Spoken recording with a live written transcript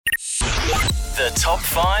The Top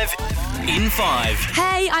 5 in 5.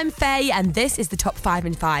 Hey, I'm Faye, and this is the Top 5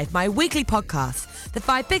 in 5, my weekly podcast. The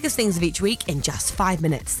 5 biggest things of each week in just 5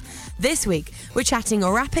 minutes. This week, we're chatting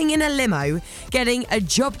rapping in a limo, getting a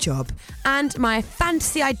job, and my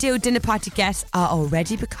fantasy ideal dinner party guests are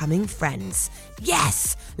already becoming friends.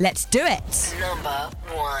 Yes, let's do it. Number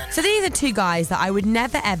 1. So these are 2 guys that I would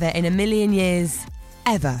never ever in a million years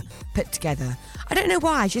ever put together. I don't know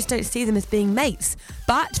why, I just don't see them as being mates.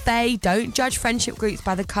 But Faye, don't judge friendship groups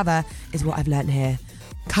by the cover, is what I've learnt here.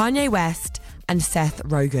 Kanye West and Seth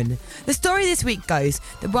Rogen. The story this week goes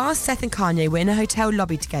that while Seth and Kanye were in a hotel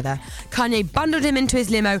lobby together, Kanye bundled him into his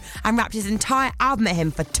limo and rapped his entire album at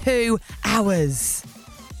him for 2 hours.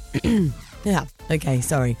 Yeah, okay,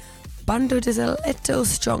 sorry. Bundled is a little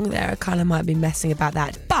strong there. I kind of might be messing about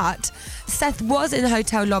that. But Seth was in the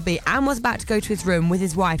hotel lobby and was about to go to his room with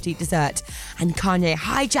his wife to eat dessert. And Kanye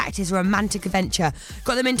hijacked his romantic adventure,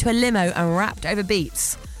 got them into a limo and rapped over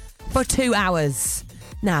beats for 2 hours.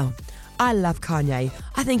 Now, I love Kanye.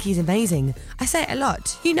 I think he's amazing. I say it a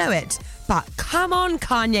lot. You know it. But come on,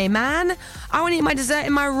 Kanye, man. I want to eat my dessert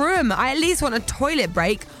in my room. I at least want a toilet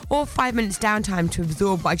break or 5 minutes downtime to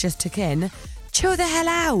absorb what I just took in. Chill the hell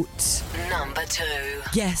out. Number 2.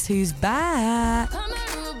 Guess who's back?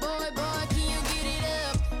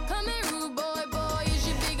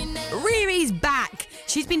 Riri's back.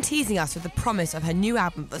 She's been teasing us with the promise of her new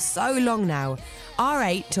album for so long now.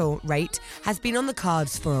 R8 Rate has been on the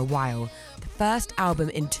cards for a while. The first album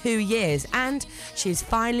in 2 years, and she's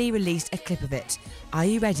finally released a clip of it. Are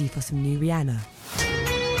you ready for some new Rihanna?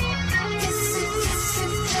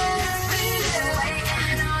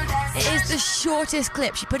 It is the shortest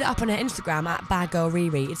clip. She put it up on her Instagram at Bad Girl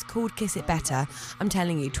Riri. It's called Kiss It Better. I'm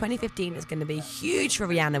telling you, 2015 is going to be huge for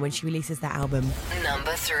Rihanna when she releases that album.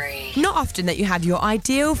 Number 3. Not often that you have your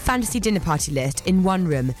ideal fantasy dinner party list in one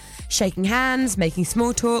room. Shaking hands, making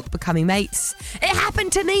small talk, becoming mates. It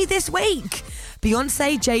happened to me this week.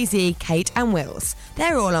 Beyonce, Jay-Z, Kate and Wills.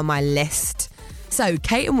 They're all on my list. So,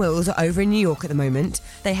 Kate and Wills are over in New York at the moment.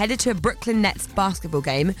 They headed to a Brooklyn Nets basketball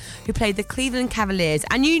game who played the Cleveland Cavaliers,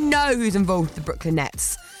 and you know who's involved with the Brooklyn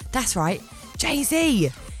Nets. That's right,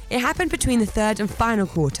 Jay-Z. It happened between the third and final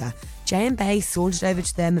quarter. Jay and Bay sauntered over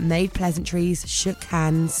to them, made pleasantries, shook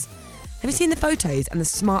hands. Have you seen the photos and the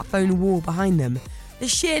smartphone wall behind them? The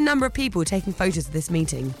sheer number of people taking photos of this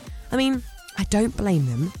meeting. I mean, I don't blame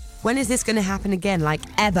them. When is this going to happen again, like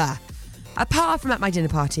ever? Apart from at my dinner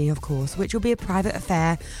party, of course, which will be a private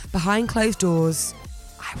affair behind closed doors.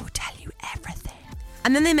 I will tell you everything.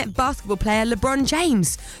 And then they met basketball player LeBron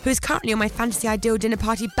James, who is currently on my fantasy ideal dinner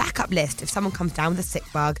party backup list if someone comes down with a sick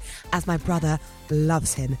bug, as my brother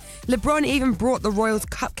loves him. LeBron even brought the Royals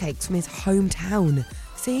cupcakes from his hometown.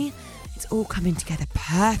 See? It's all coming together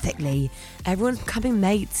perfectly. Everyone's becoming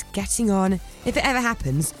mates, getting on. If it ever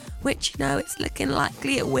happens, which, you know, it's looking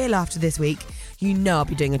likely it will after this week, you know I'll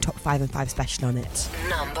be doing a Top 5 in 5 special on it.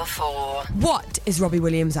 Number 4. What is Robbie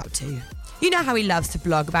Williams up to? You know how he loves to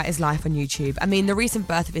blog about his life on YouTube. I mean, the recent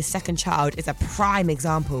birth of his second child is a prime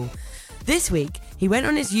example. This week, he went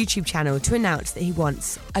on his YouTube channel to announce that he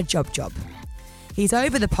wants a job. He's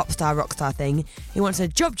over the pop star, rock star thing. He wants a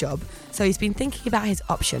job, so he's been thinking about his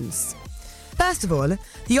options. First of all,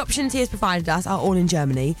 the options he has provided us are all in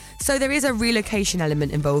Germany, so there is a relocation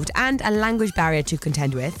element involved and a language barrier to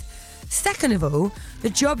contend with. Second of all, the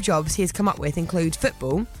jobs he has come up with include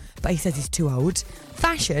football, but he says he's too old,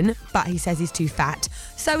 fashion, but he says he's too fat,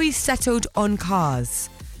 so he's settled on cars.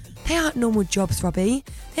 They aren't normal jobs, Robbie.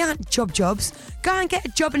 They aren't jobs. Go and get a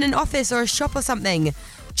job in an office or a shop or something.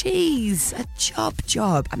 Jeez, a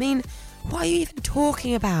job. I mean, what are you even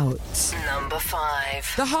talking about? Number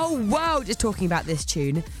 5. The whole world is talking about this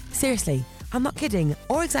tune. Seriously, I'm not kidding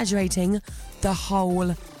or exaggerating. The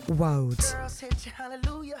whole world. Girls hit you,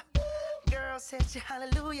 hallelujah. Girls hit you,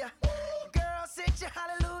 hallelujah. Girls hit you,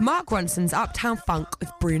 hallelujah. Mark Ronson's Uptown Funk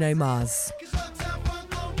with Bruno Mars.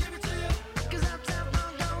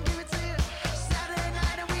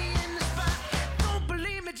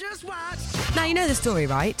 Now you know the story,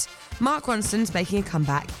 right? Mark Ronson's making a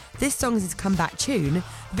comeback. This song is his comeback tune. The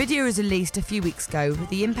video was released a few weeks ago, but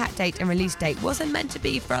the impact date and release date wasn't meant to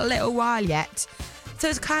be for a little while yet. So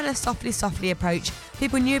it's kind of softly approach.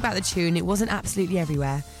 People knew about the tune, it wasn't absolutely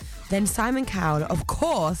everywhere. Then Simon Cowell, of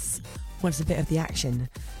course, wants a bit of the action.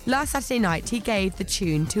 Last Saturday night, he gave the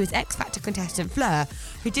tune to his X Factor contestant Fleur,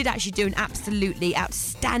 who did actually do an absolutely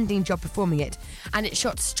outstanding job performing it, and it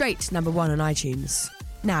shot straight to number 1 on iTunes.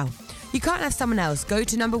 Now, you can't have someone else go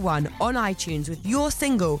to number 1 on iTunes with your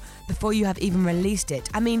single before you have even released it.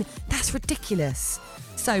 I mean, that's ridiculous.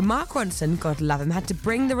 So Mark Ronson, God love him, had to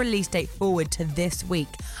bring the release date forward to this week,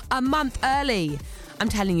 a month early. I'm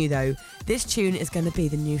telling you though, this tune is going to be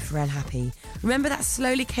the new Pharrell Happy. Remember that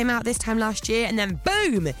slowly came out this time last year and then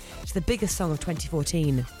boom, it's the biggest song of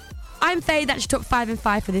 2014. I'm Faye, that's your top 5 in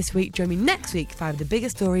 5 for this week. Join me next week for 5 of the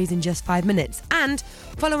biggest stories in just 5 minutes. And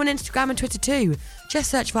follow on Instagram and Twitter too. Just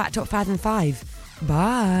search for @top 5 in 5.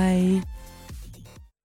 Bye.